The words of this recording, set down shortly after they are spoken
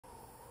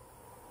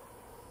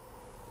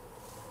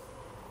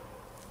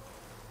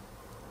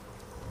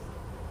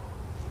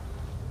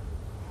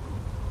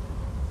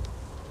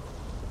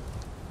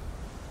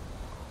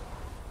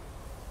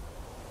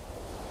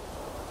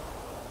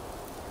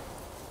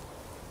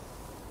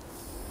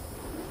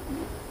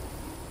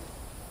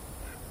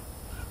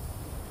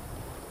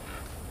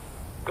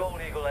Gold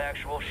Eagle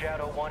actual.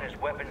 Shadow 1 is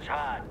weapons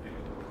hot.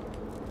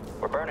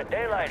 We're burning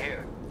daylight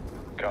here.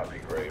 Copy,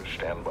 Graves.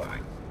 Stand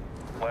by.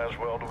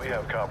 Laswell, do we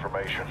have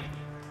confirmation?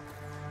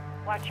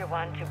 Watcher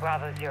 1 to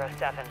Bravo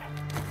 07.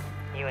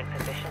 You in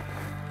position?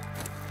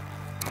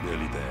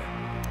 Nearly there.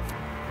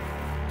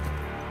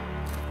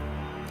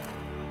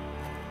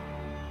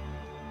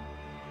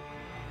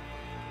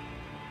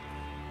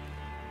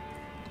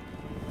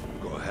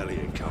 Got a heli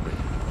incoming.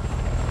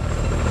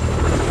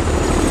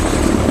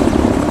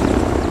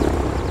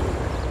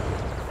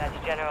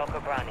 That's General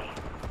Gabrani.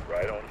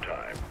 Right on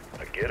time.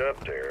 Now get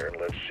up there and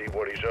let's see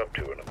what he's up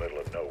to in the middle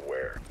of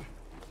nowhere.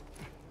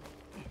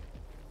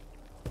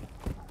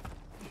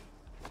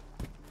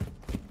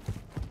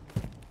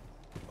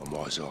 I'm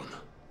eyes on.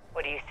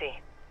 What do you see?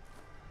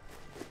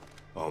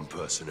 Armed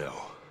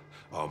personnel,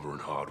 armor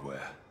and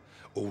hardware,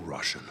 all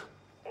Russian.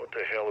 What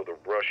the hell are the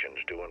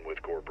Russians doing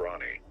with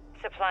Gorbrani?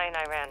 Supplying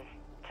Iran.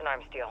 It's an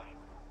arms deal.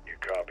 You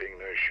copying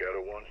this,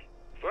 Shadow 1?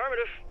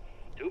 Affirmative.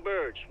 2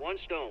 birds, 1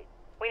 stone.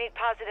 We need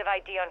positive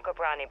ID on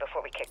Gabrani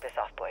before we kick this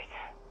off, boys.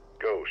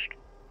 Ghost,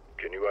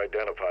 can you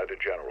identify the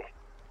general?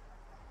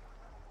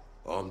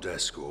 Armed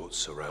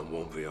escorts around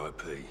 1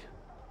 VIP.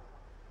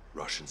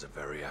 Russians are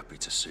very happy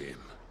to see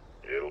him.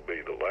 It'll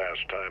be the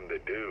last time they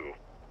do.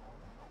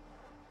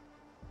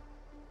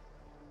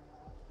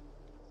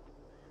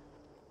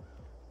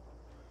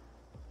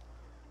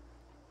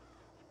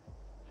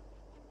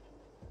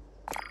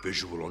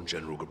 Visual on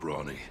General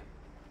Gabrani.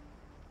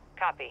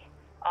 Copy.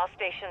 All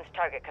stations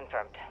target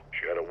confirmed.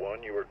 Shadow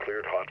 1, you are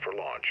cleared hot for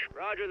launch.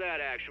 Roger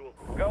that, actual.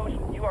 Ghost,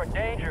 you are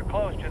danger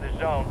close to the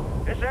zone.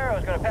 This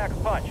arrow's gonna pack a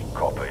punch.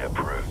 Copy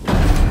approved.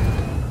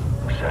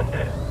 Send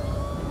it.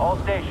 All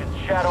stations,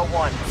 Shadow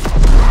 1.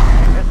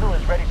 Missile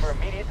is ready for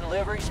immediate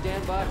delivery.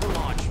 Stand by for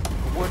launch.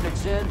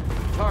 Coordinates in.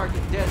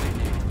 Target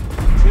designated.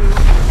 2,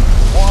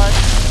 1.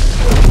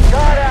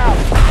 Shot out!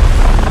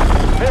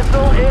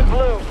 Missile in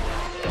blue.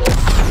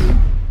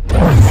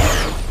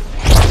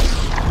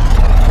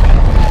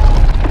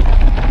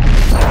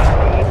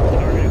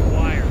 Target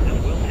acquired. This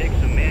will take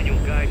some manual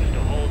guidance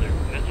to hold her.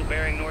 Missile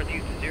bearing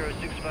northeast of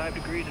 065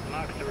 degrees at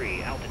Mach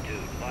 3.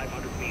 Altitude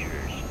 500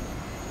 meters.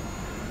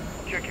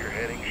 Check your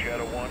heading,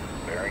 Shadow 1.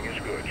 Bearing is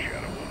good,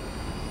 Shadow 1.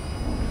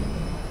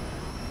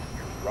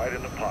 You're right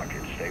in the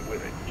pocket. Stay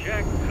with it.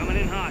 Check. Coming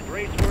in hot.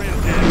 Brace for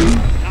impact.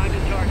 Time to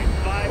target.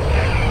 5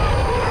 seconds.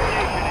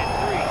 Termination in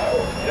 3,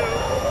 2,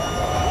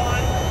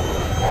 1.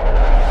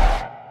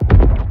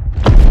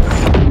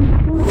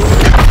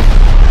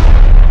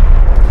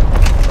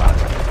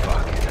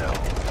 Fucking hell.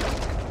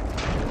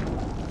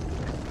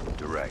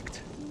 Direct.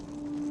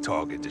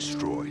 Target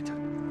destroyed.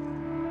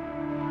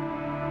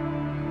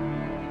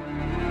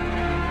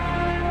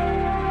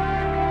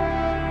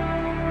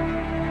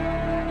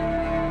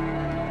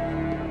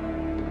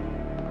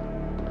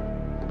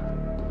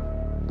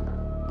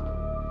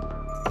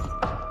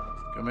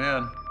 Come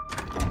in.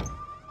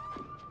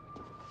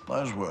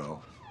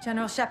 Laswell.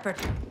 General Shepard.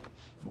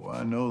 Boy,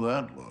 I know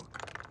that look.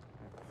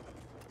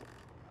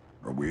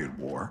 Are we at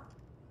war?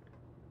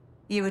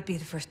 You would be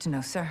the first to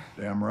know, sir.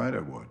 Damn right I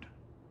would.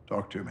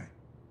 Talk to me.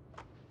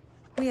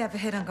 We have a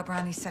hit on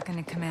Gabrani's second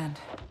in command.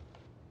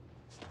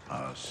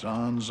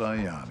 Hassan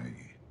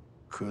Zayani,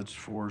 Quds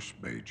Force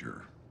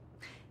Major.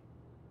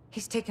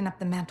 He's taken up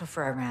the mantle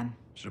for Iran.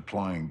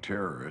 Supplying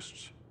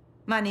terrorists.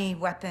 Money,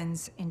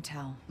 weapons,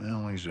 intel.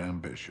 Well, he's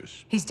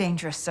ambitious. He's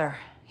dangerous, sir.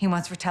 He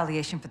wants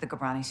retaliation for the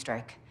Gabrani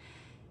strike.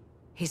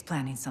 He's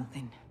planning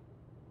something.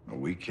 Well,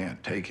 we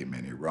can't take him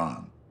in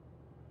Iran.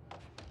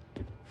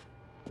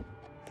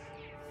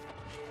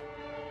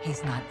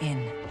 He's not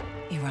in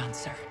Iran,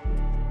 sir.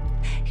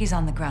 He's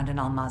on the ground in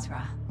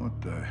Al-Mazrah.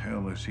 What the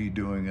hell is he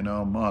doing in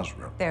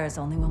Al-Mazrah? There is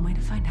only one way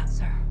to find out,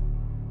 sir.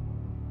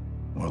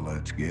 Well,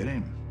 let's get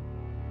him.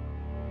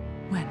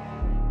 When?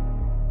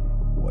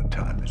 What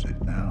time is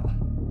it now?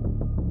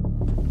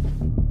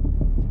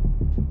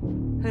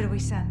 Who do we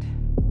send?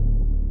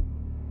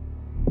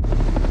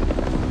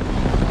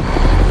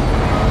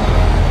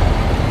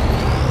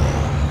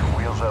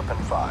 Wheels up in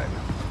 5.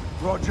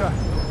 Roger.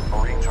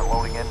 Marines are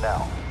loading in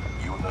now.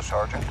 You and the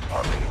sergeant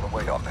are leading the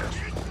way on this.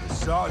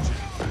 Sergeant.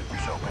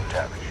 Yourself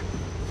McTavish.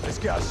 Let's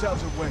get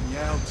ourselves a wing,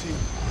 yeah, LT?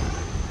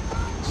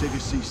 Save your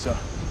seat, sir.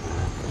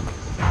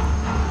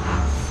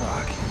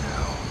 Fucking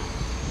hell.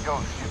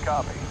 Ghost, you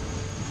copy?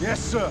 Yes,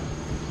 sir.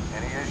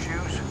 Any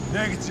issues?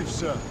 Negative,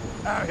 sir.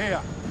 Out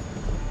here.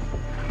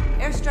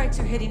 Airstrikes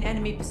are hitting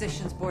enemy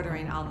positions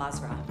bordering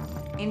Al-Mazrah.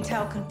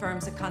 Intel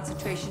confirms a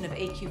concentration of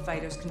AQ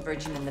fighters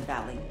converging in the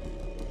valley.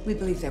 We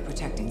believe they're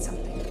protecting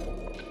something.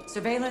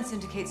 Surveillance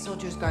indicates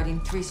soldiers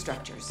guarding 3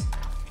 structures.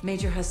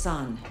 Major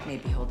Hassan may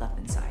be holed up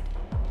inside.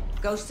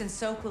 Ghost and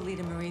Soap will lead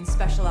a Marine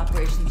Special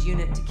Operations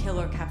unit to kill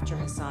or capture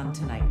Hassan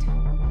tonight.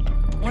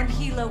 1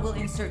 helo will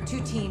insert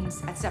 2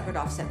 teams at separate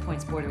offset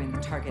points bordering the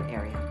target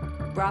area.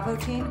 Bravo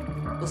team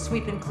will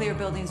sweep and clear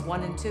buildings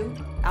 1 and 2.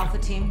 Alpha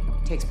team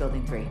takes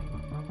building 3.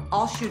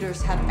 All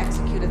shooters have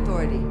execute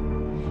authority,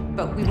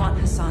 but we want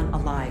Hassan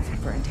alive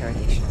for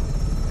interrogation.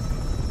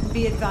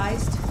 Be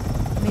advised,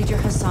 Major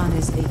Hassan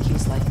is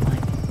AQ's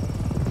lifeline.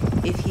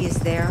 If he is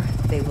there,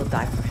 they will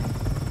die for him.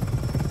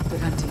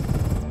 Good hunting.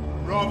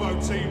 Bravo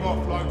team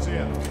offloads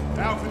here.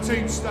 Alpha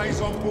team stays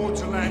on board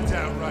to land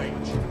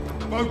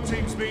downrange. Both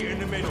teams meet in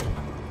the middle.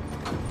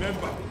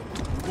 Remember,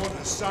 we want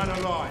Hassan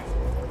alive.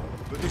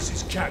 But this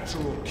is capture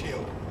or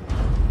kill.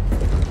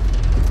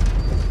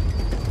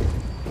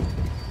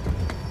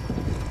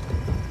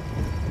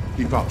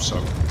 Keep up,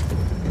 son.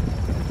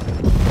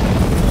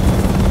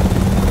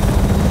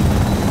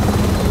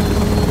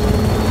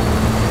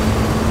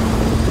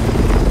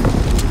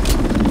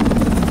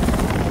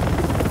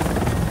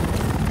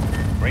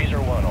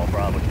 Razor 1, all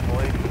Bravo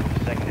deployed.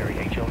 Secondary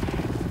HO.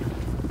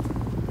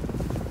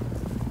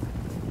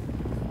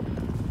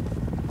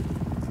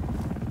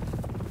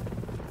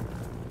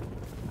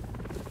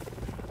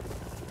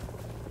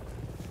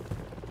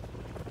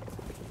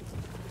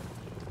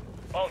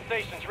 All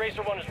stations,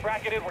 Razor 1 is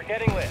bracketed. We're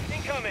getting lit.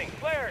 Incoming!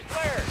 Flares!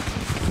 Flares!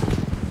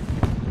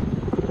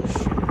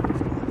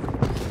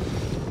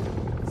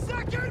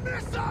 Second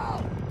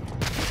missile!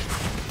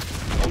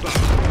 Hold on.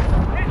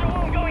 Razor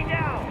 1 going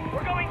down!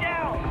 We're going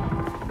down!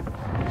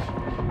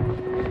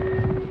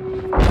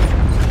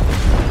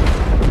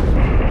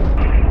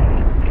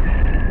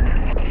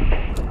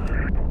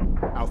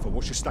 Alpha,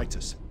 what's your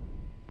status?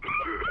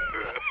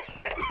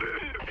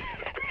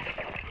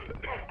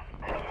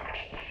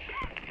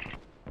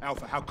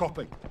 Alpha, how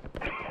copy?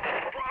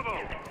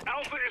 Bravo!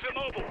 Alpha is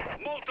immobile.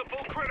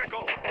 Multiple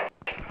critical.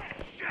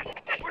 Shit!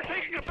 We're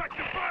taking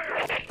effective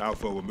fire!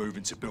 Alpha, we're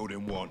moving to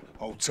building 1.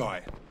 Hold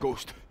tight.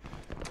 Ghost,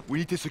 we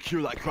need to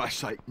secure that crash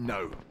site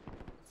now.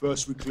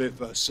 First we clear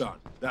for Hassan.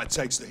 That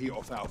takes the heat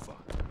off Alpha.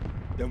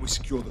 Then we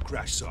secure the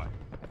crash site.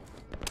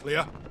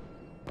 Clear?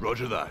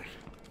 Roger that.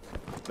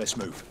 Let's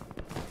move.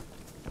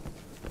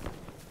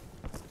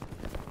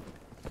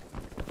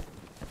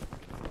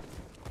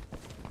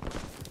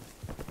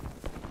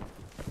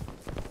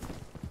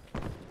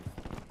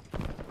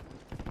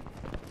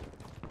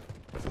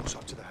 Force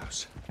up to the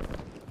house.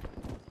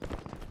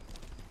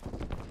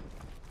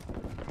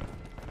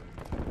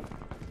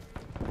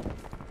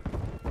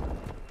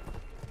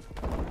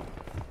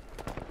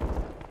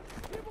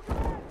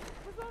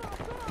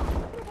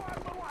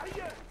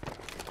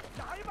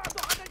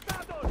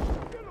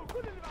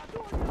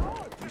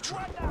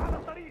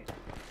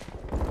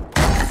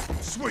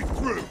 Sweep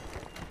through!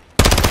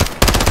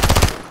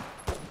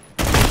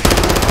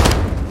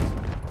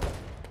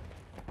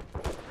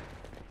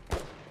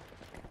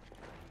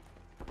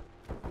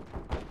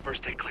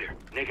 First take clear.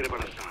 Negative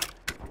on Hassan.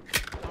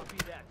 Copy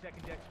that.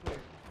 Second deck's clear.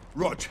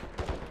 Roger.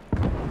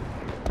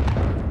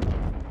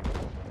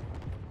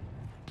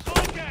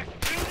 Contact!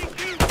 Building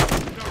 2!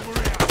 Don't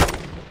worry, Alpha.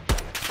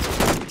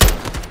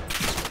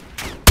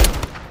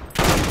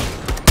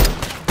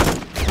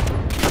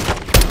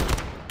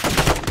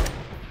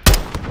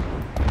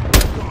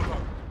 Bravo,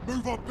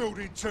 move on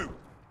building 2.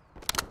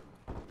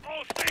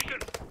 All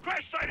stations!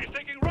 Crash site is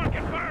taking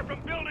rocket fire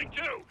from building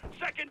 2!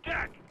 Second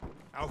deck!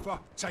 Alpha,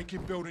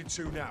 taking building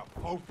 2 now.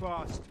 Hold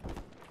fast.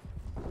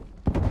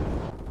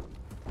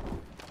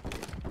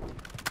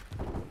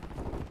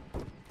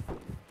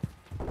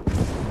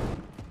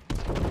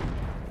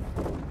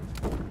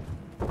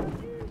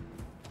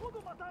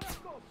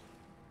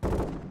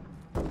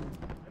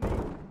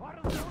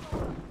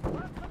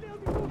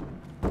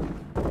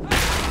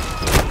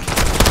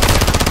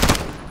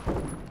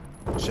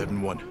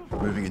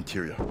 Moving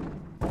interior.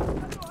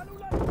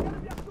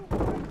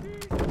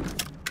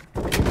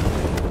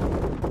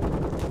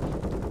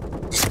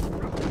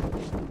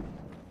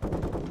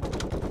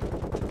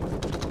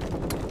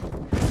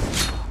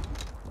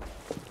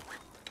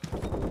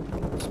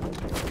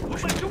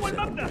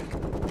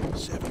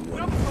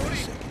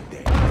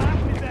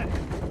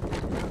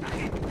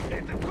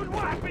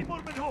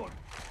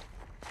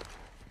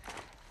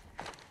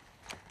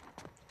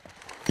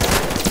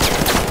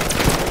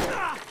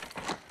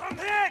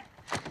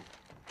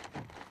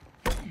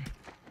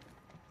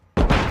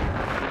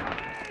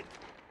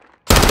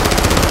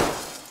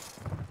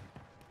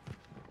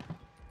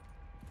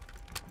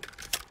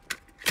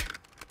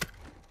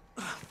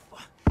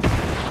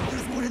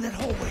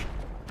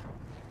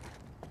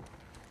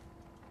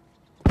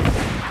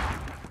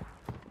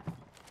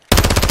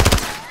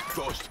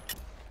 Ghost,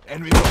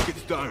 enemy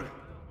rockets down.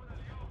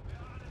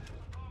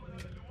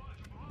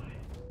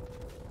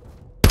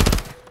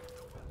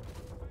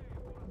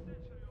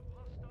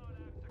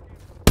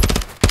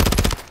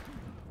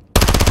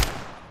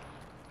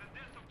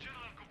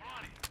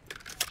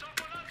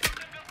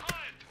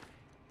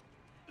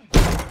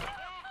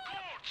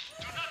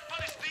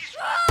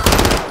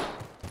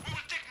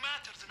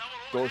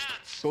 Ghost,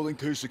 building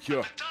 2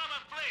 secure.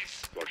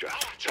 Roger.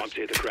 Time to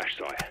hit the crash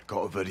site.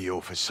 Got a video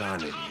for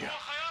Hassan in here.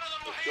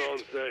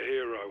 Hassan's their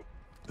hero.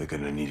 They're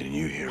gonna need a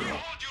new hero.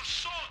 Hold your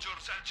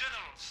soldiers and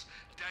generals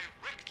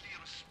directly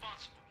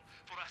responsible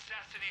for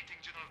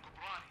assassinating General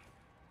Kubrani.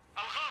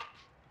 الغرب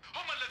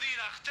هم الذين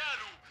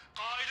اغتالوا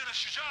قائدنا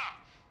الشجاع.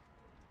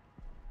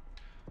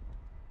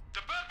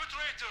 The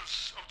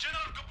perpetrators of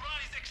General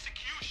Kubrani's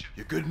execution.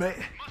 You good, mate?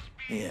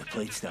 Yeah,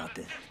 plate stopped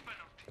it.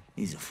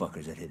 These are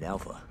fuckers that hit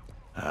Alpha.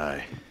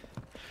 Aye.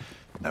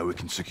 Now we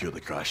can secure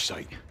the crash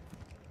site.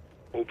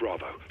 All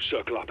Bravo,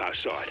 circle up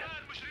outside.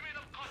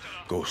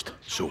 Ghost,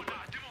 Soap.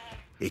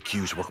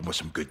 AQ's working with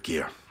some good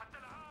gear.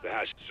 The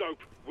house. Soap,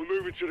 we're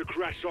moving to the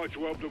crash site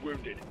to help the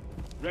wounded.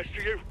 Rest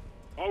of you,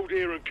 hold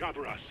here and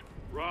cover us.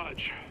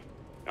 Raj.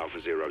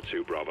 Alpha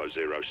 02, Bravo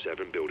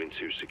 07, Building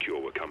 2 secure,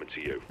 we're coming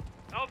to you.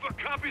 Alpha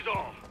copies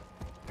all.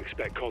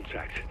 Expect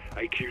contact.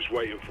 AQ's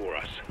waiting for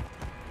us.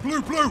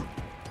 Blue!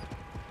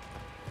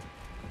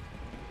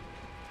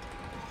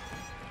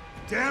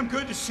 Damn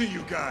good to see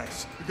you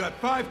guys. We got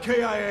 5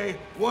 KIA,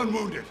 1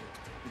 wounded.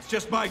 It's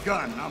just my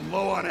gun, and I'm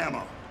low on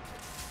ammo.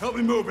 Help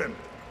me move him.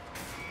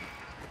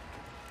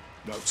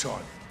 No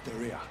time. They're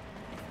here.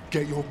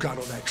 Get your gun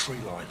on that tree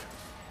line.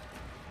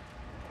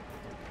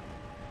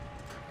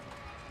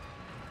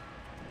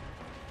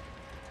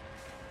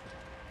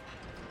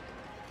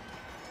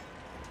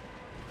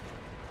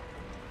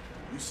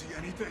 You see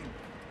anything?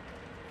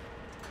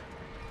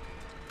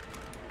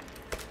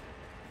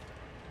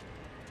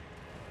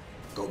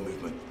 Got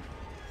movement.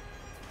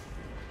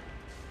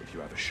 If you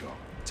have a shot,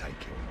 take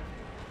it.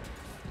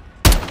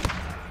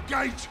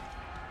 Gage!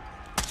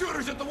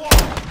 Shooters at the wall!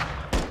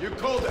 You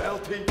called it,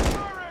 LT.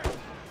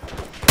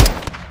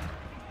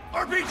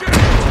 RPG!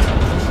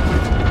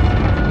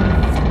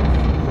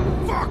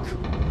 Fuck!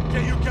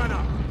 Get your gun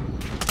up!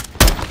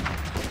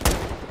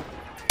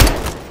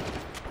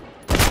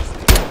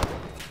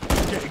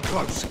 Getting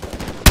close.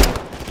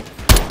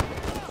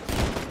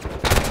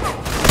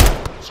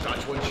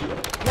 Scratch one shooter.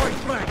 Right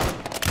flank!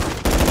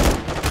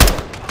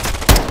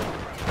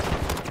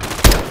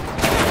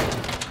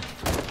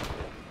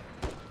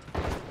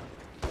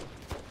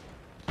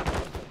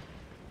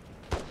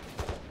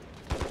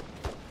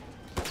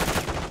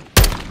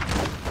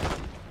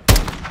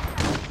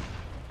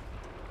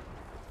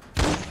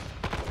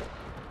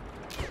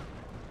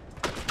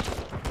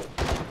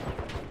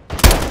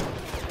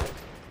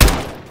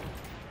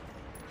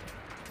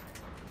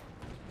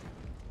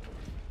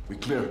 We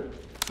clear.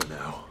 For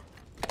now.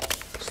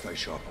 Stay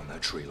sharp on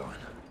that tree line.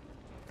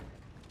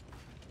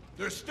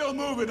 They're still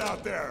moving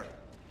out there!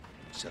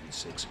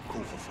 7-6,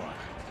 call for fire.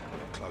 We're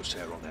close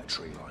here on that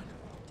tree line.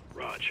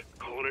 Raj,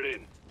 calling it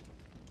in.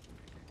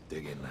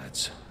 Dig in,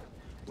 lads.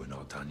 We're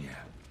not done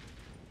yet.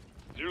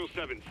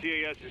 07,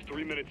 CAS is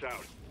 3 minutes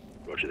out.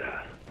 Roger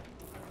that.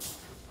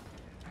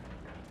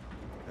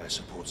 Air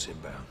support's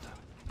inbound.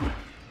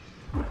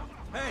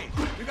 Hey,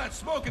 we got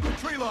smoke at the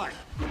tree line!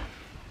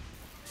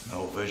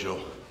 No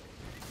visual.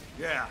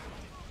 Yeah,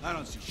 I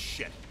don't see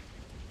shit.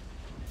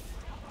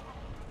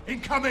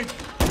 Incoming!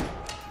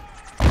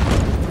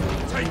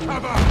 Take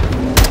cover!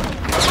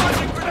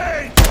 Launching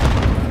grenade!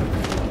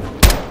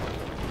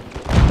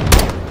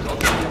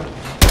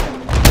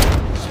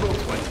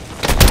 Smoke went.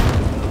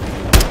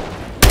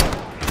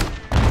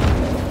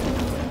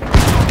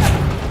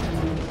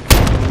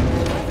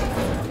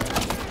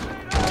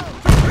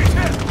 He's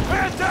hit!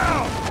 Hands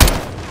down!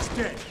 He's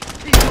dead.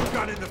 Keep your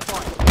gun in the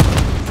fight.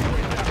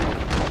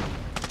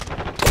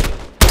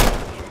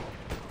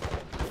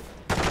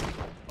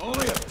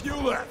 Only a few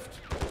left.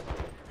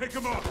 Pick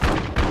him up.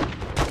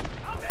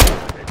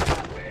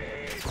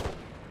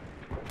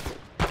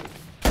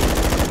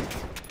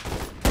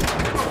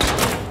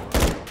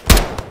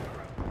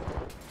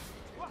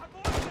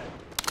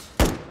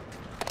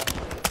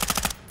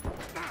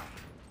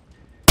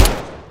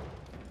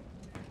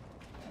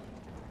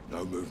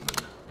 No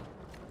movement.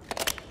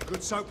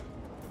 Good soap.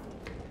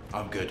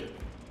 I'm good.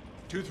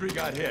 2-3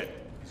 got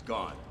hit. He's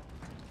gone.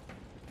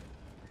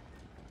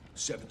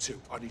 7-2,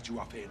 I need you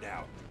up here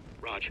now.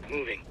 Raj,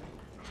 moving.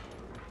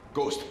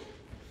 Ghost,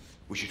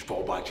 we should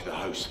fall back to the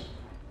house.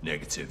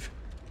 Negative.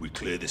 We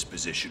clear this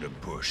position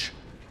and push.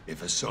 If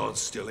Hassan's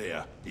still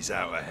here, he's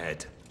out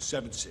ahead.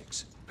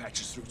 7-6,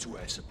 patches through to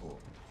air support.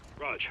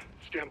 Raj,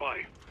 stand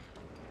by.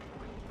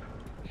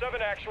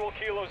 7 actual,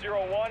 Kilo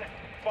 01.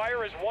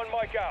 Fire is 1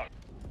 mic out.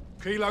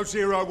 Kilo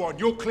 01,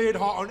 you're cleared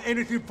hot on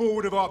anything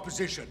forward of our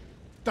position.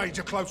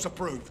 Danger close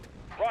approved.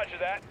 Roger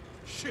that.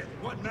 Shit,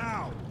 what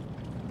now?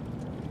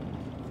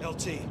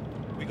 LT,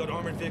 we got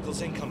armored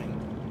vehicles incoming.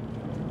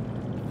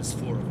 There's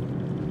 4 of them.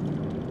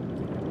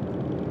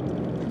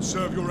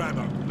 Conserve your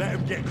ammo. Let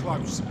them get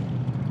close.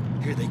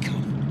 Here they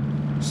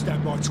come.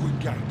 Stand by to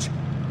engage.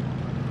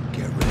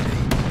 Get ready.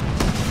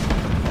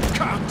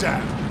 Calm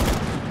down.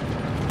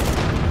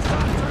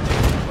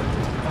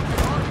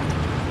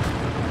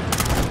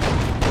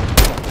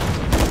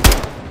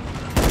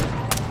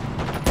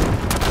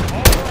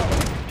 All Bravo.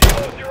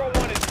 Kilo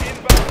 01 is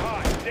inbound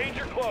high.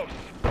 Danger close.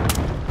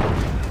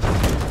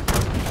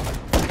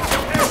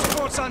 Air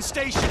support's on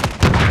station.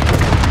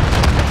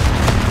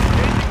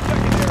 Engaging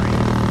secondary.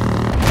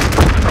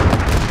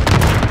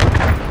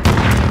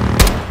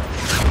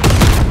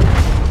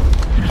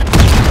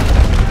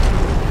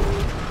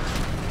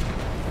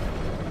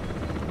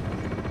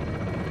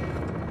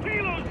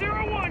 Kilo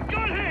 01,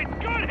 gun hit!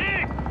 Gun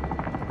hit!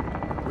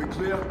 We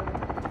clear?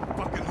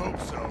 Fucking hope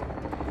so.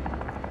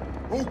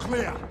 All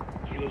clear.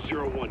 Kilo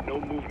 01, no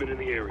movement in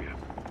the area.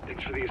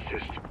 Thanks for the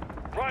assist.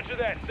 Roger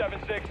that,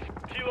 7-6.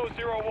 Kilo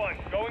 01,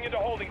 going into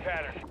holding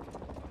pattern.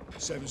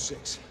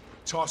 7-6.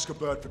 Task a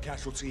bird for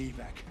casualty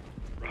evac.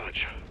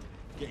 Raj.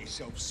 Get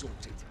yourself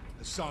sorted.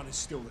 Hassan is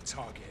still the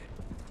target.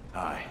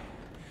 Aye.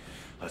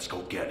 Let's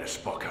go get this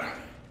fucker.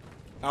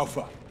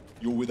 Alpha,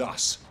 you're with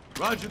us.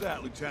 Roger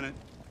that, Lieutenant.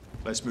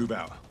 Let's move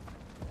out.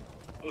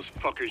 Those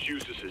fuckers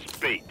used us as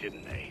bait,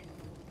 didn't they?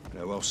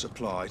 They're well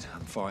supplied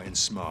and fighting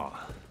smart.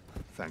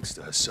 Thanks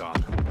to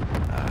Hassan.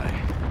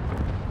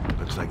 Aye.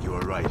 Looks like you were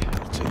right,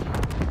 LT.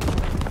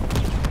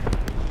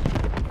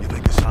 You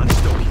think Hassan's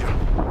still here?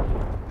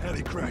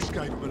 Heli crash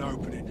gave them an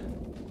opening.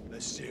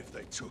 Let's see if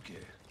they took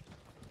it.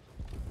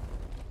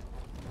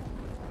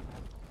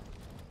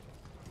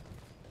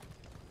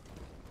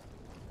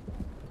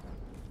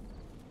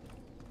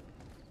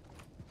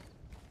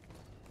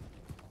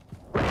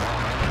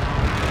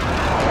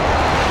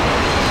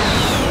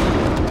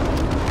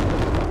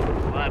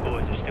 My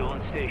boys are still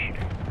on station.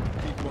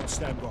 Keep them on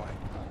standby.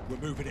 We're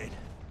moving in.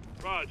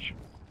 Raj.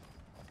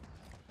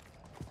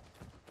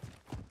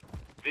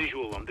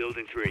 Visual on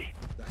building 3.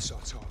 That's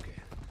our target.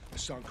 The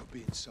sun could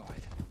be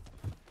inside.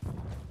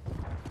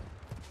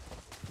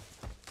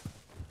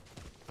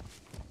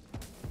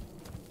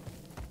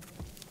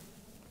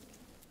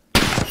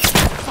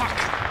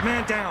 Fuck!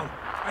 Man down!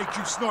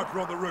 AQ sniper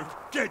on the roof.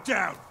 Get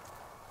down!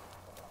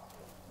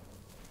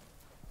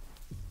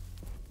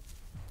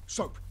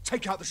 Soap,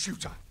 take out the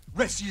shooter.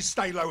 Rest of you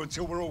stay low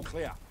until we're all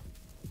clear.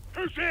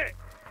 Who's it?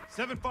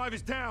 7-5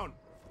 is down.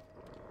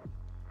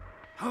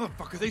 How the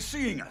fuck are they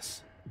seeing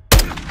us?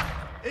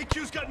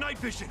 AQ's got night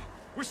vision.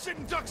 We're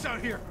sitting ducks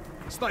out here.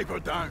 Sniper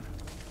down.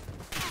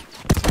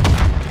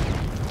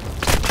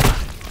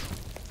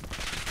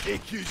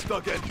 AQ's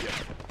stuck in here.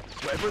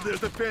 Whatever they're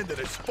defending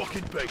is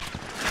fucking big.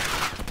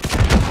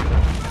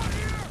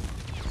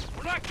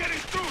 We're not getting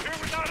through here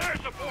without air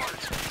support!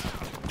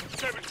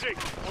 7-6,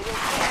 I will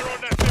fire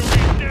on that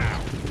building now!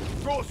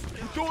 Ross,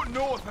 you don't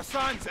know if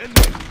Hassan's in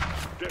there.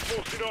 They're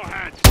forcing our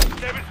hands.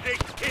 7-6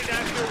 in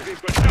that building,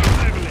 but not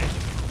level it!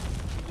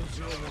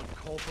 01,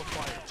 call for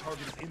fire.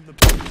 Target is in the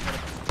building, but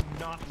do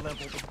not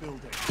level the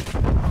building.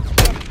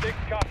 7-6,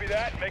 copy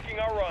that. Making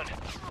our run.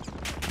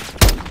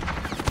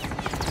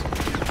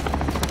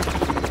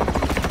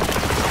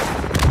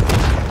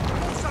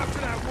 What's up to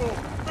that wall?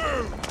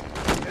 Move!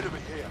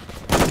 Enemy here.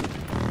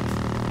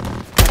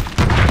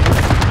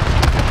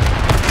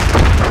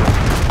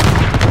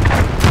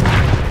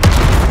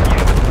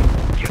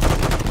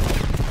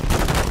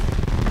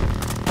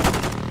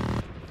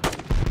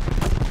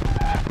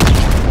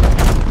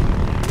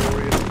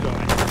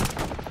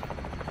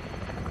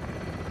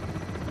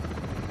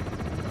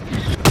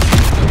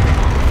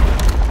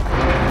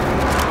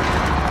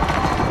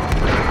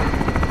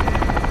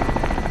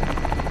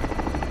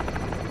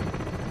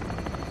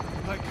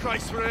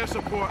 Christ for air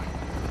support.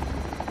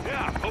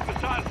 Yeah, hope the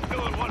side's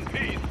still in one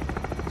piece.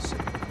 This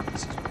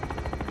is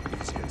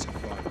easier to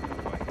find on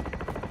the way.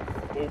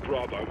 All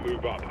Bravo,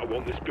 move up. I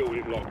want this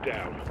building locked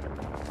down.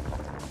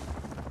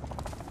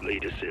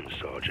 Lead us in,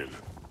 Sergeant.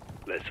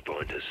 Let's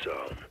find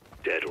Hassan,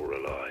 dead or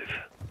alive.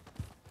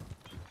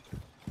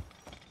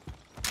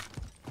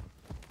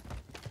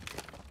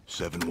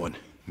 7-1,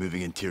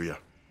 moving interior.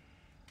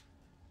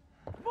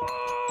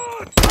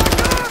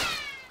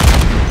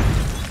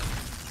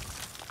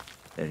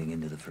 Heading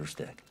into the first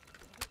deck.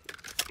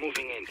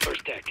 Moving in,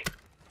 first deck.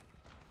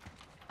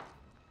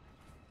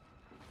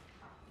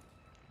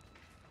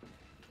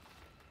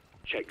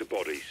 Check the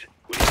bodies.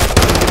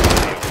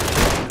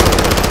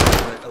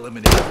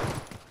 Eliminate.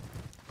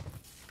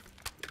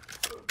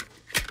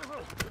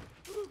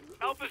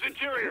 Alpha's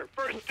interior,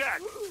 first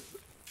deck.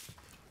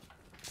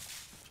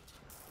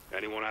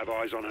 Anyone have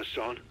eyes on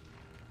Hassan?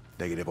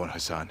 Negative on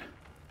Hassan.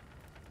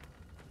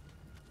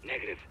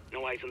 Negative.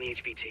 No eyes on the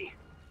HVT.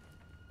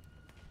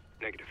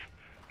 Negative.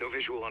 No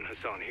visual on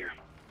Hassan here.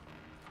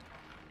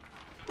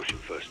 Pushing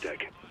first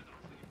deck.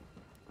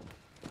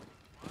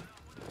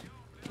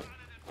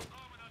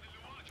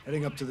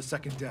 Heading up to the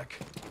second deck.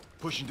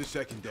 Pushing to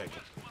second deck.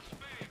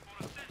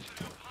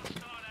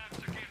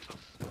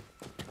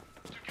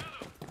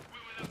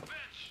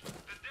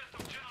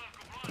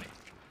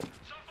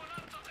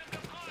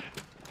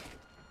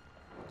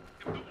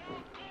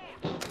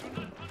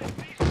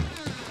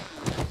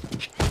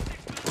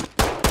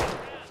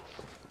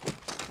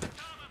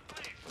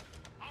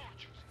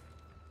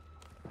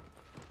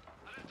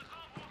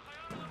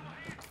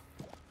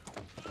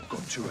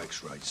 Got 2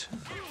 X-rays.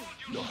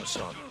 Not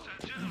Hassan.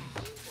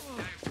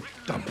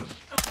 Dump them.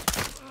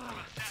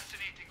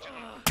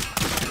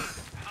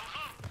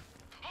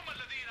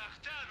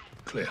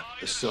 Clear.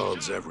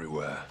 Hassan's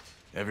everywhere.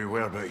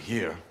 Everywhere but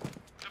here.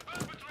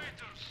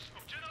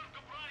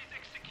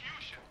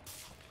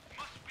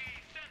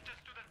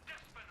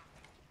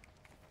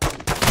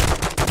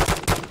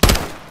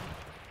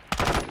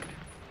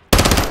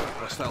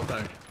 Hostile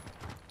down.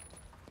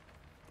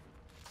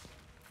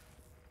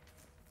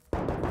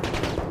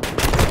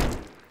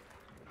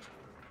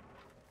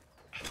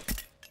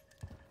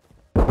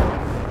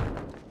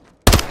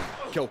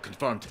 Kill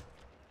confirmed.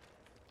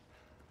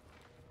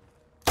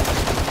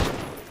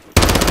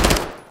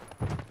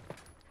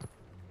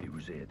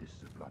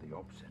 the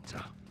op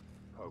center.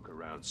 Poke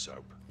around,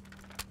 Soap.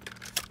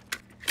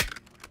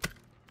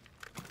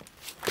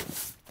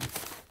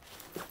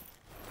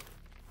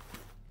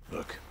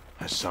 Look,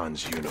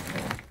 Hassan's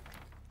uniform.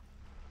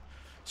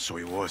 So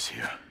he was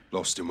here.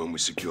 Lost him when we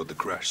secured the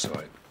crash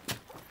site.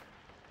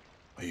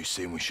 Are you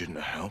saying we shouldn't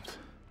have helped?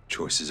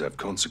 Choices have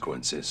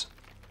consequences.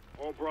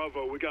 All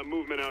Bravo, we got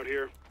movement out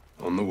here.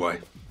 On the way.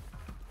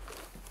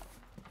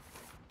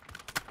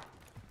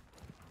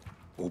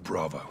 All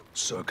Bravo,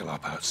 circle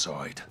up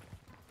outside.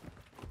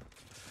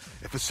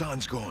 If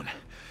Hassan's gone,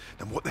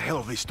 then what the hell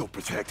are they still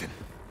protecting?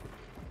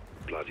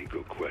 Bloody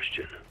good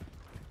question.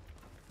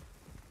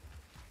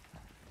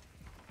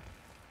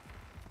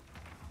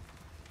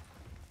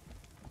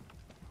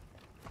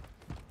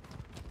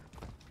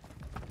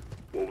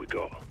 What we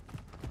got?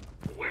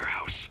 A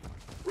warehouse.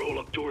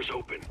 Roll-up doors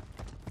open.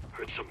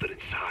 Heard something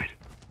inside.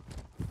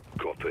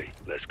 Copy.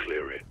 Let's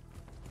clear it.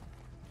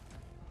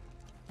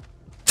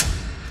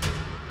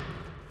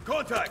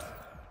 Contact!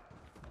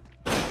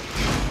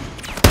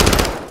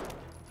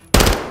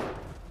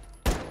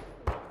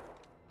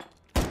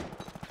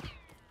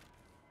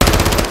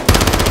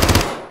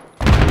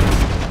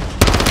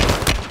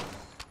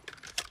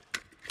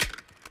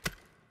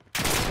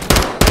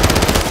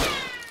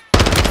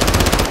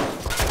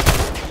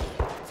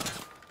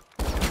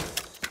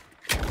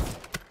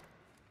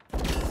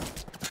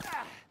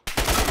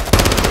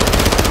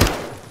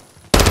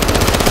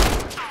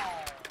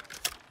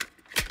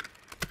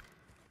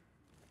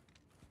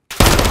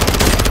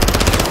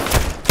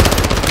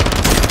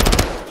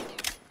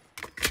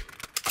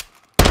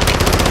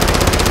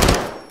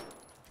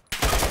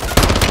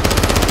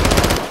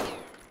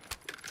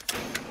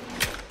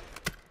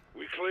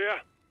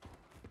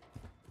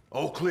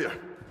 All clear.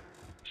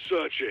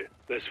 Search it.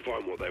 Let's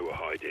find what they were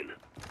hiding.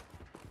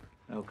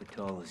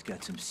 Al-Qatala's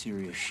got some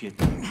serious shit.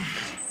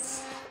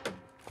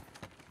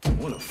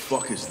 What the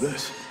fuck is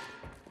this?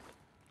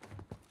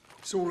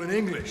 It's all in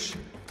English.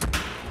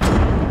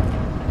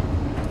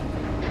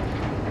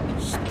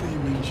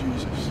 Steaming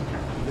Jesus.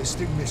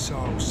 Ballistic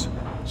missiles.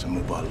 It's a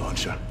mobile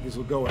launcher. These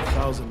will go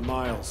 1,000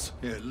 miles.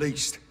 Yeah, at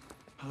least.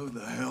 How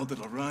the hell did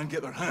Iran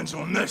get their hands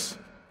on this?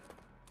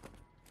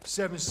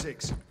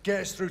 7-6.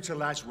 Get us through to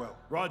Laswell.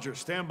 Roger,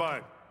 stand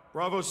by.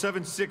 Bravo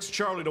 7-6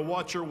 Charlie to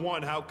Watcher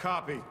 1. How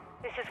copy?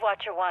 This is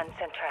Watcher 1,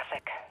 send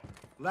traffic.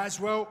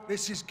 Laswell,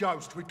 this is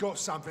Ghost. We got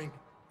something.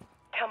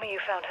 Tell me you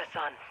found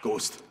Hassan.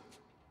 Ghost.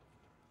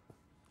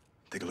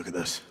 Take a look at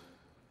this.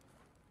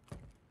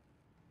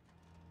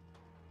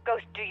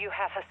 Ghost, do you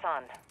have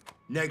Hassan?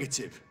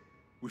 Negative.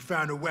 We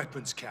found a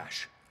weapons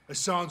cache.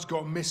 Hassan's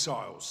got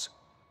missiles.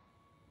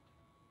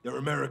 They're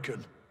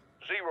American.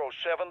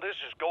 07, this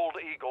is Gold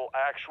Eagle.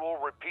 Actual,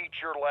 repeat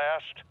your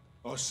last.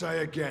 I'll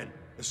say again.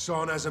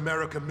 Hassan has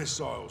American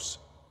missiles.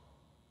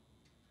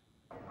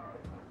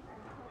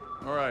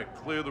 All right,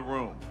 clear the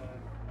room.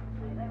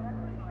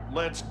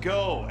 Let's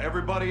go.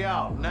 Everybody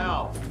out,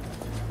 now.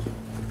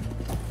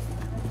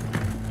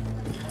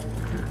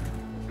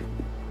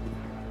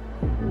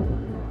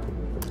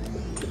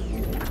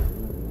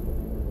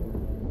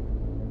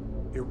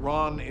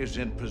 Iran is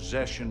in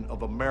possession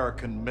of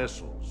American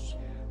missiles.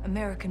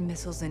 American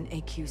missiles in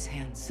AQ's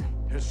hands.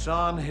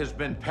 Hassan has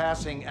been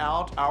passing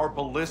out our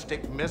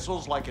ballistic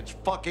missiles like it's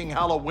fucking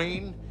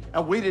Halloween,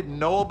 and we didn't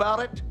know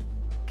about it?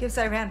 Gives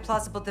Iran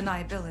plausible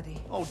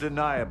deniability. Oh,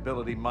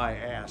 deniability my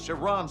ass.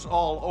 Iran's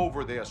all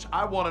over this.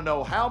 I want to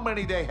know how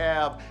many they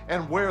have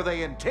and where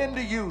they intend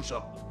to use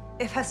them.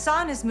 If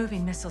Hassan is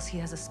moving missiles, he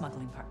has a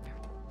smuggling partner.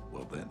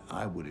 Well, then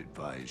I would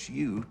advise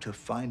you to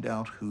find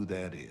out who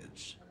that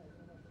is.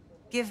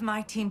 Give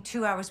my team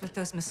 2 hours with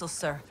those missiles,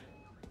 sir.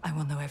 I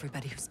will know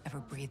everybody who's ever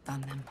breathed on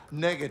them.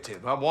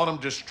 Negative. I want them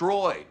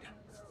destroyed.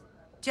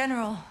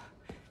 General,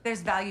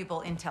 there's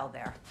valuable intel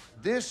there.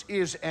 This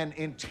is an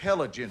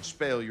intelligence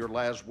failure,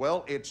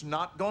 Laswell. It's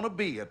not gonna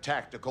be a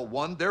tactical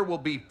one. There will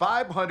be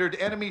 500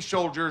 enemy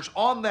soldiers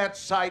on that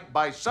site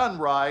by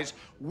sunrise.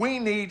 We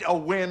need a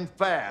win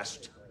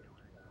fast.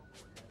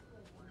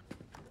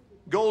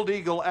 Gold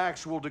Eagle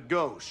actual to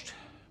Ghost.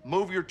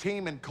 Move your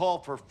team and call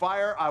for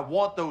fire. I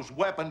want those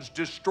weapons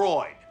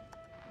destroyed.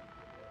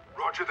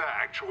 Roger that,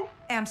 actual.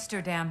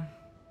 Amsterdam.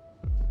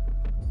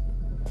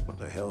 What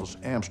the hell's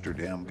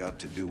Amsterdam got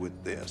to do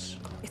with this?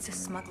 It's a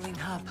smuggling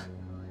hub.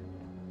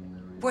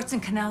 Ports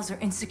and canals are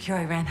insecure.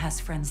 Iran has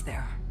friends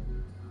there.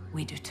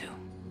 We do too.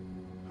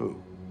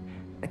 Who?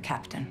 The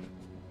captain.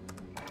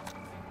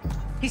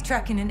 He's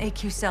tracking an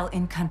AQ cell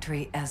in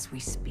country as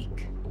we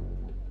speak.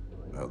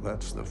 Well,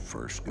 that's the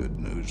first good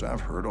news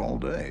I've heard all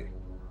day.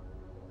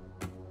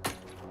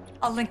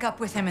 I'll link up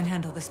with him and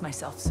handle this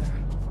myself, sir.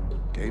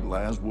 Kate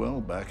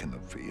Laswell back in the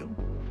field?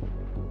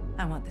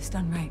 I want this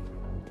done right.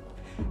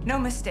 No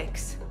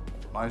mistakes.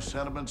 My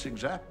sentiments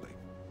exactly.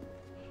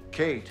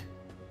 Kate,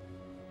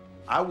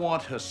 I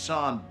want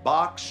Hassan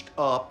boxed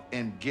up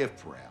and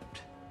gift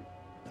wrapped.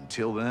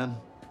 Until then,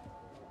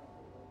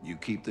 you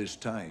keep this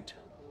tight.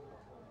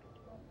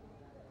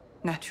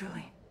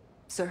 Naturally,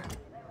 sir.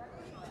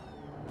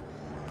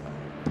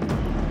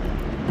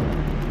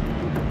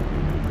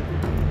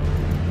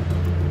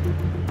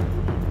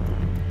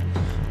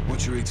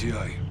 What's your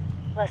ETA?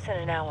 Less than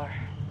an hour.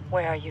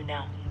 Where are you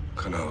now?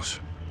 Canals.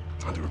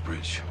 Under a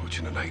bridge,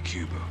 watching an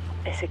AQ boat.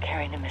 Is it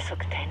carrying a missile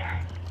container?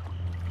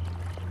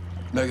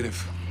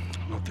 Negative.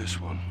 Not this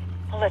one.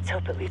 Well, let's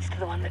hope it leads to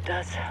the one that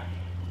does.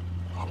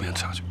 I'll be in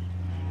touch.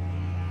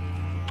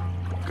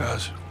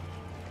 Guys.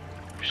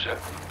 You set?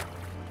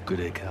 Good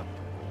day, Cap.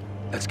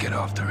 Let's get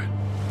after it.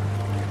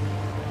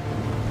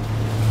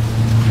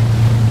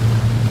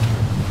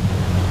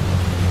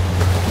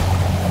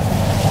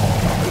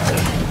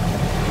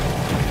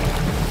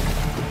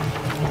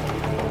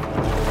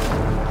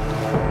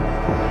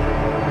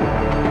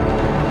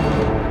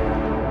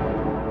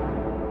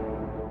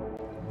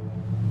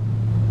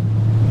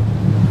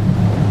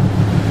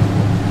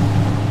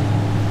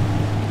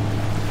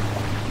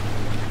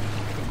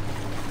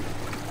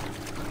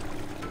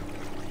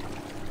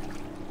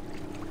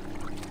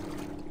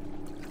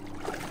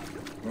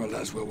 Right,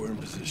 lads, well, we're in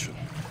position.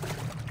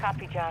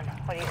 Copy, John.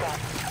 What do you got?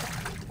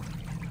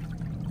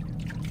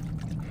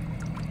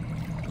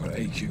 Got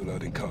AQ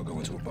loading cargo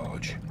into a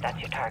barge. That's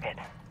your target.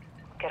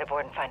 Get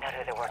aboard and find out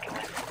who they're working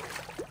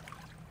with.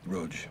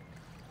 Rog.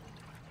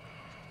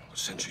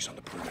 Sentries on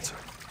the perimeter.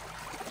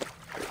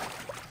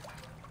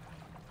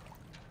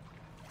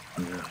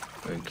 Yeah,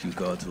 AQ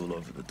guards all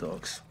over the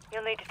docks.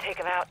 You'll need to take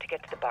them out to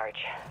get to the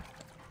barge.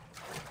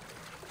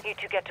 You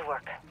two get to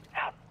work.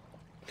 Out.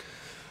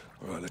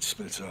 All right, let's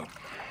split up.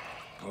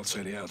 I'll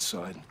take the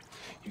outside.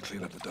 You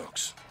clean up the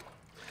docks.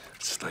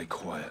 Stay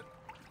quiet.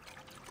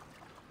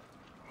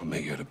 I'll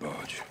meet you at the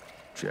barge.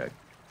 Check.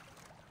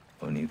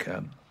 On you,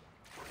 Cab.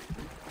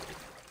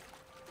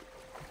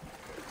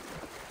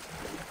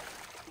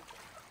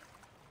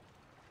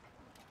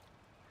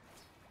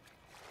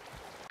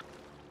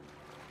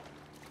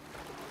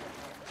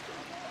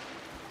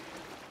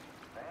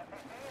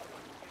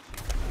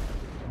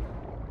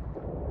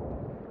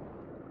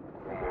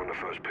 One more on the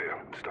first pier.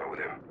 Start with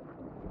him.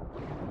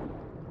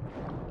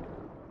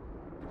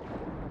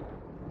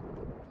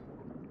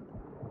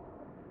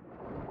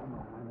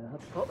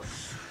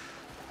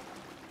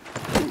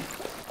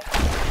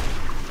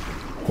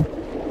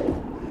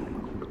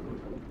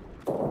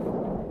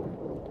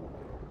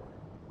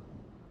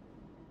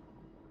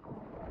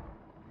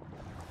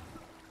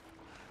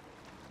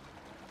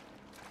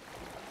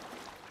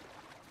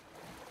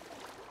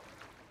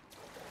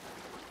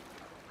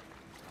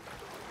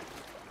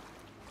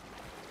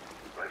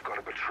 They've got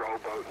a patrol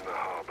boat in the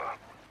harbor.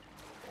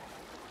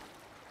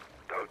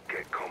 Don't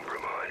get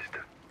compromised.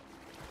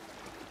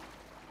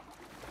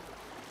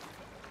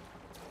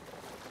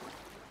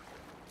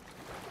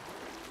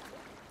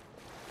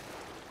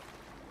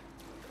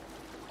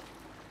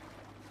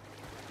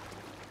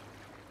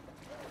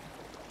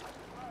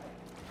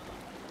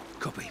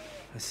 Copy.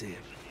 I see it.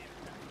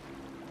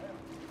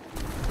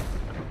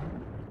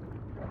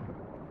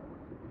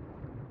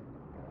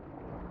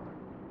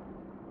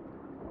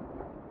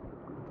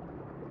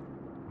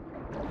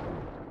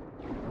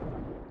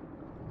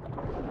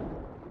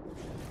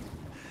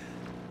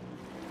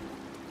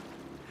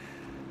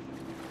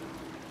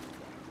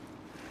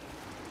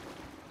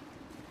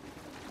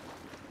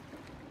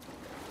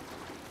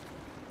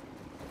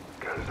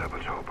 Guys, that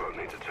patrol boat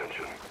needs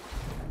attention.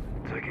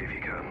 Take it if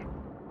you can.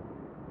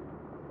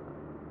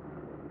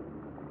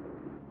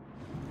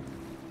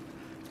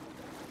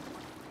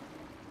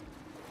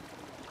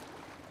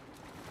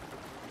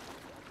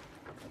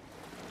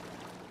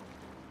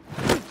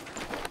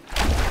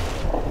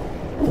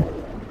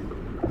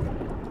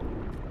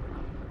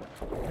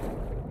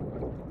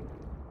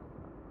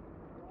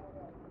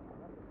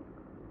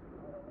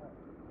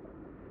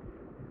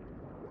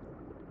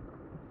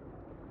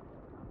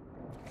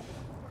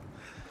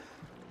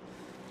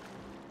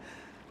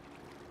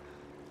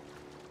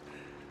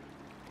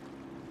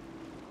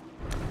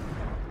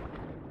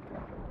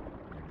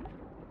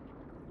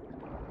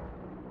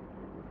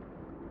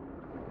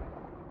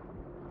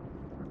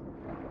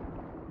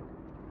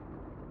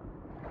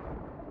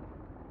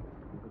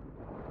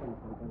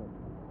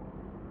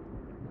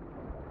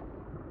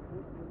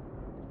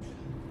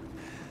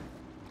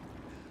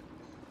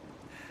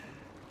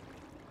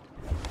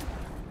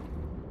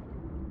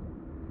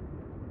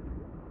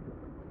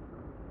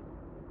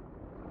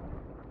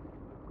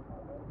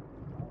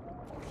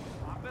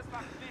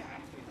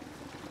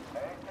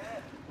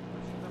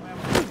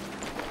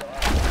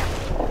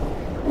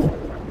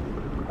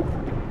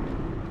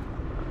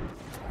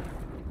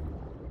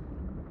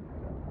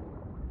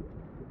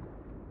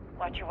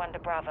 Watcher 1 to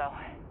Bravo.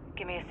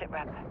 Give me a sit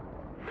rep.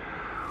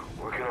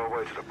 Working our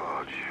way to the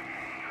barge.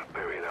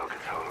 Burying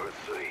Alcatala at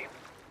sea.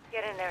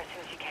 Get in there as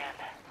soon as you can.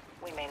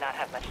 We may not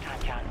have much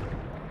time, John.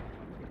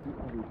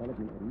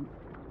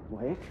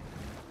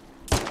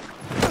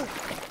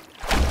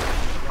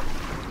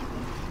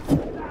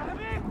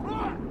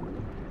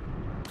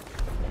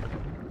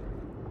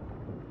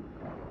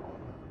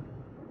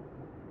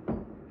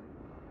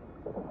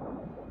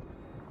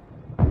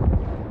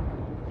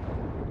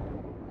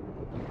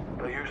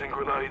 They're using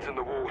grenades in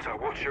the water.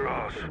 Watch your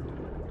ass.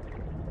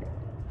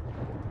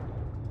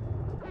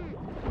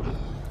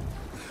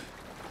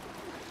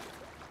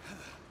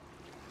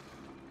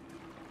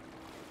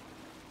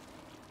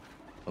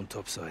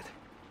 topside.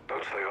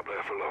 Don't stay up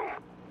there for long.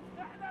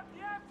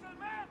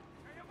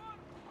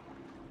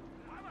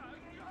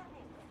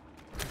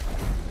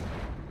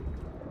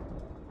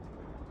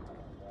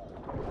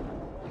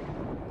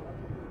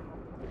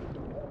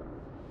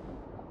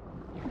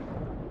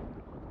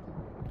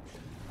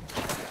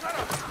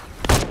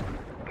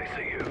 They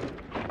see you.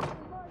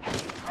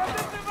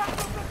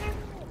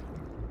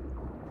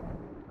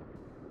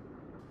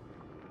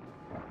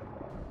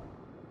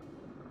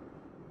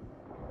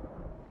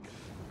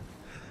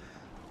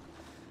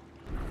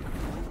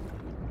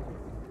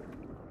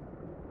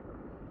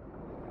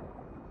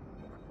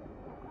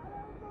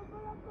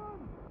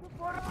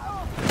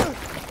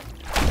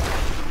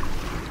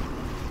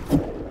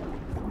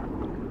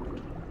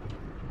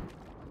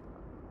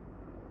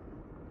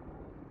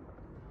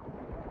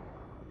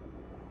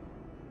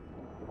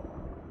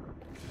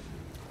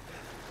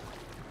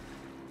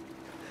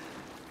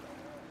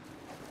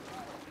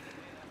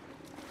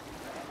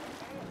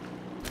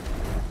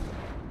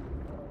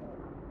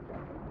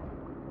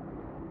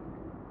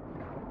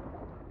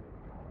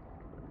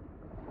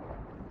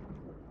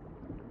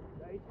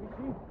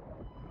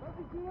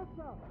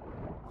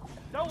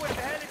 دور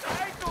بهالي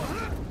بتاعتهم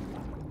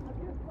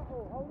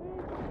هتسمحوا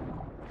هونيك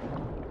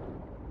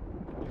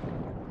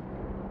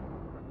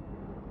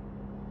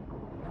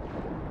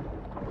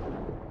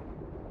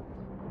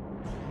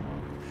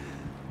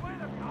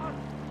وينك يا عم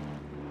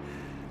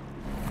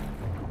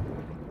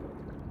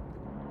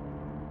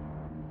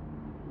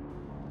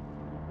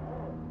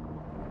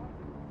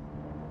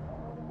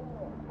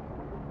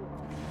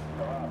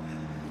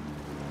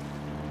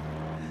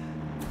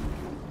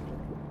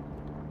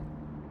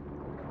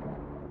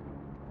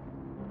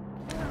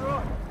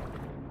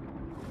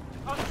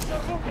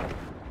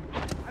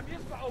عم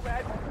يسمعوا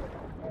بعد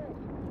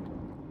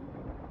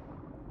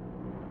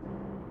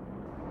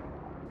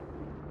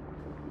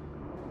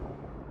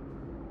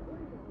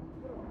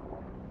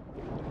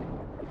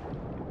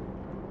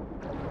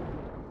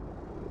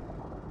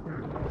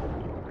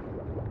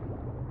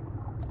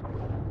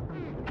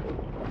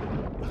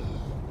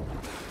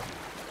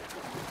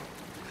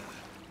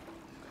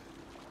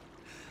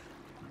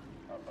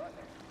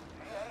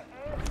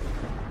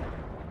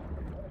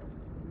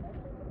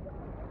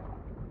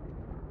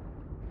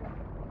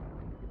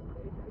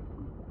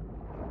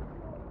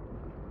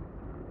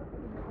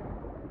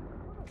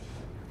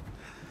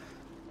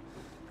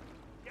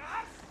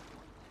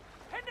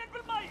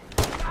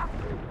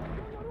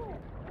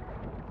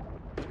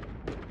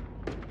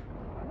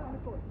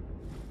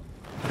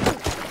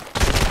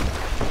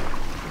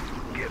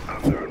Get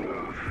under and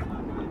move.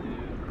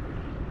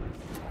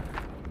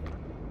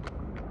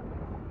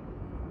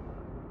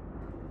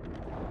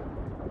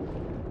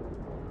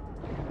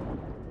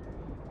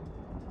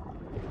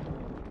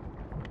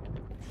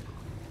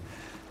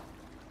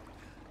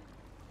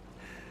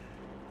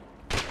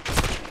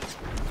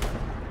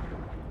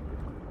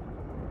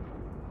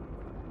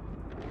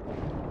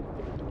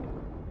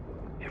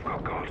 You've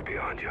got guards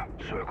behind you.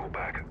 Circle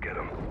back, get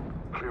them.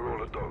 Clear all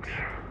the dogs.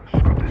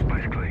 Scrub this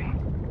place clean.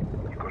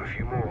 You've got a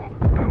few more.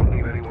 Don't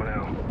leave anyone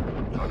out.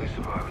 Only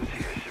survivors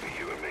here should be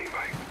you and me,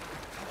 mate.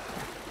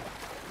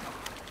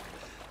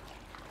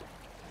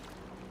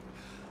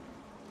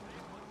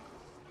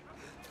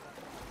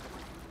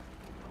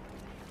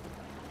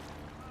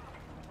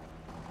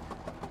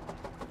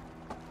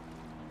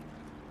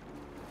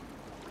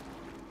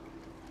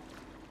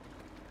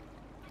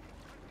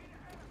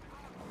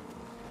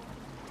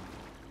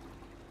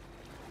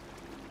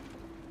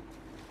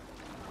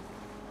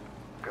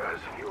 Guys,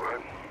 you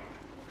alright?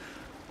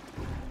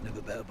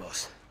 Never better,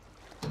 boss.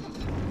 Guys,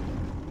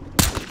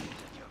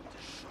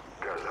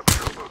 that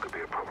patrol boat could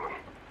be a problem.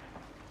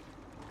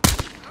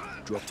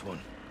 Dropped one.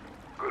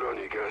 Good on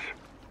you, guys.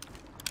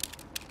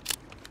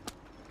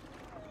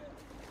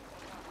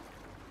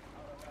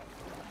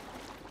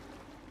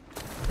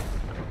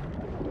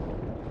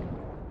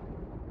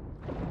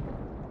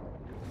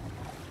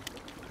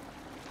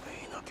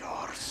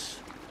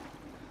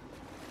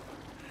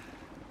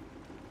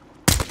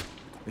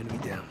 Enemy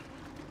down.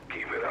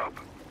 Keep it up.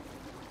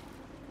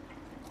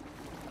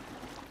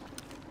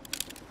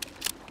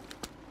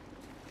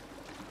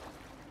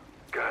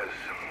 Guys,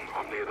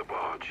 I'm near the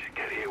barge.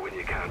 Get here when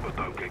you can, but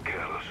don't get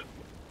careless.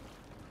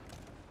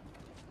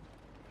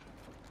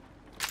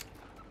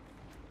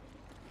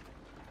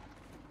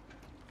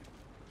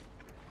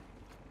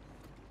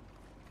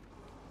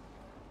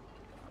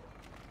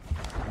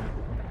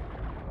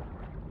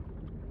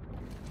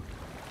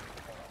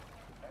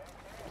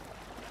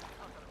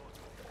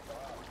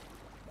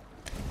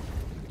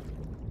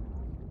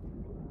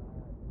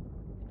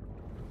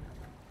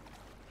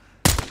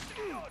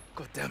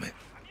 God damn it.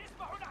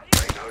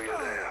 They know you're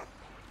there.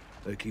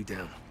 OQ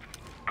down.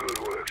 Good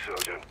work,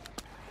 Sergeant.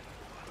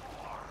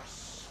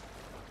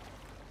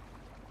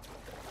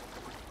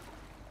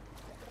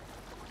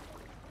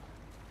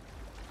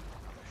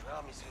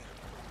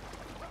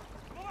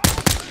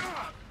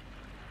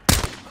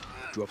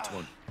 Dropped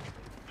one.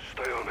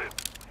 Stay on it.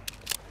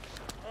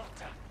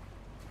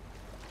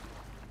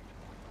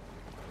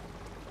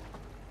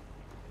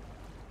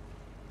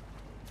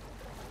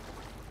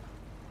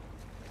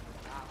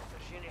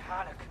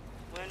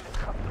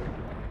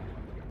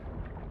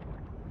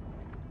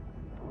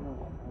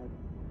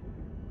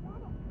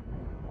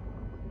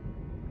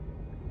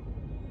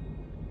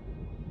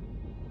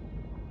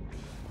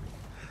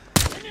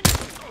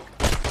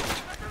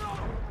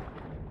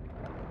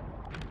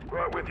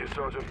 Right with you,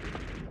 Sergeant.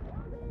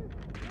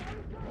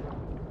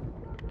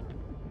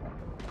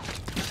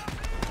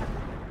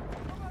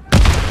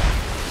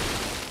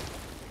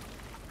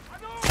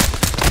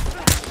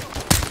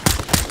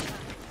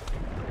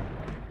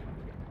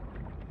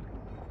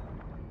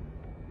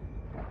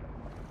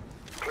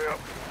 Clear.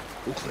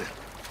 All clear.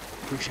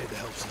 Appreciate the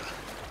help, sir.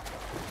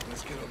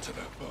 Let's get onto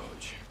that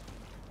barge.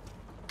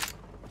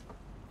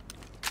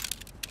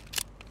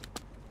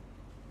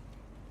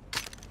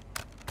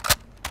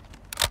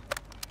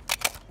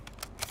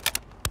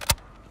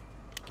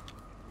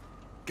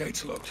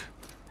 Gates locked.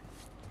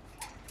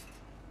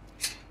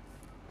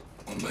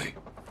 On me.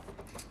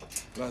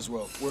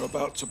 Laswell, we're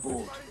about to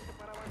board.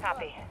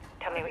 Copy.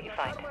 Tell me what you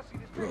find.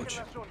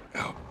 Roger.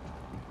 Out.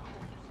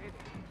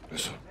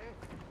 Listen.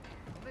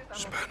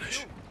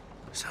 Spanish.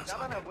 Sounds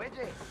like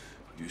it.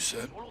 You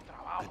said?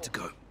 Good to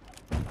go.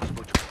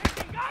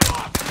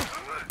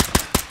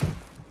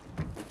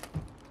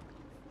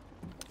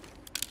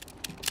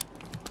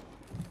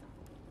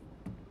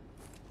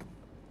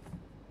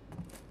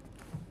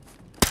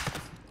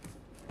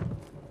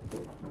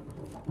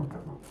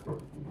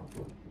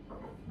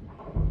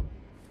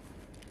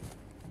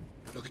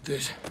 Look at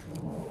this.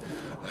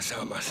 That's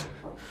Almas.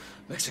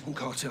 Mexican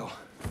cartel.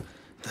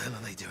 What the hell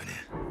are they doing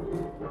here?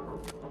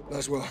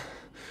 Laswell,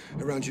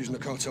 around using the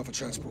cartel for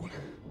transport.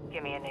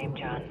 Give me a name,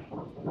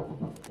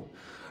 John.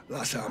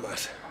 Las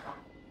Almas.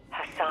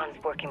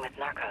 Hassan's working with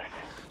narcos.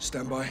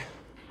 Stand by.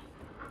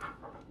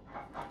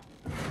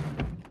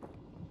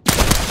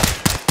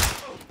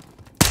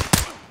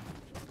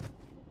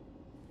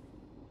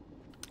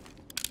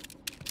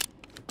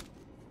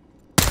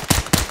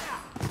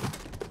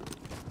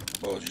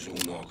 Barge is all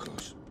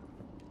narcos.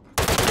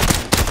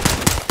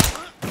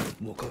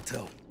 More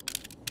cartel.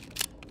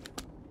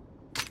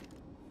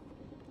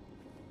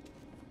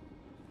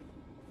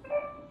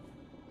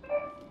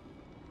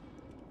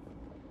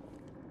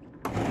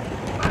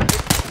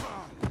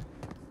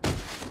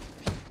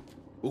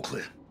 All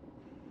clear.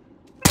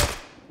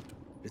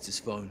 It's his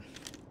phone.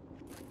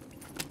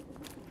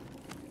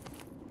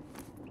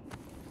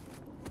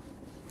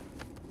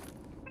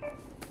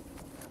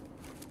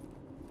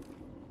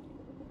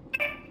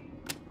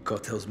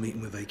 Cartel's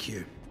meeting with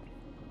AQ.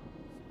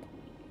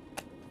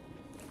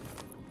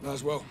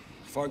 Laswell,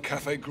 find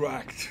Cafe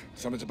Gracht.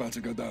 Something's about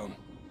to go down.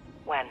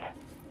 When?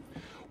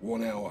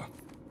 1 hour.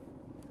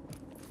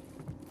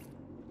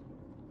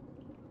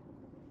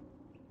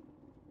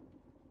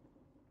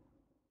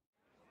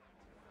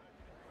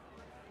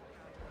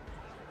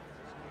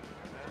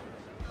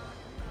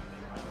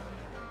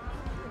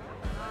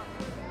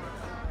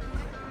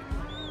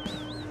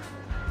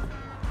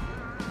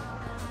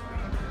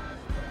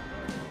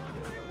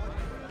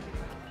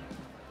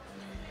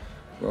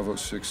 Bravo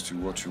 6 to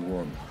what you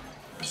want.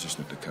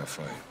 Position at the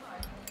cafe.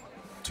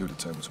 2 at the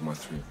table to my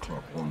 3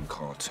 o'clock. 1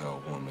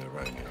 cartel, 1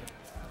 Iranian.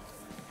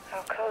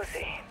 How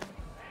cozy.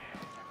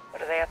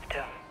 What are they up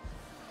to?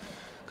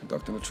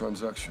 Conducting a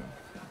transaction.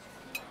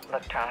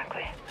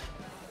 Electronically.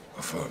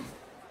 Affirm.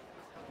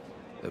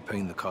 They're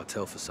paying the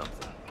cartel for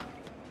something.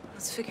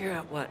 Let's figure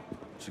out what.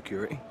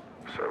 Security?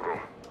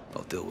 Several.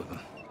 I'll deal with them.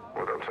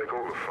 Well, don't take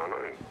all the fun,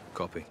 eh?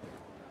 Copy.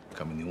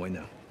 Coming your way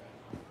now.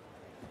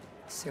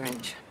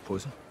 Syringe.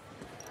 Poison?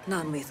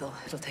 Non-lethal.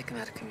 It'll take him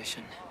out of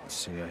commission.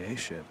 CIA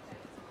shit.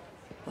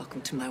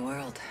 Welcome to my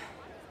world.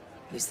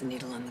 Use the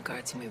needle on the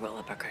guards and we roll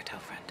up our cartel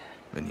friend.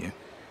 And you?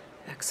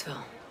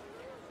 Exfil.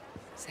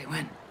 Say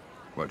when.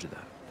 Roger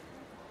that.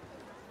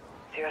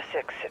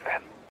 06, sit rep.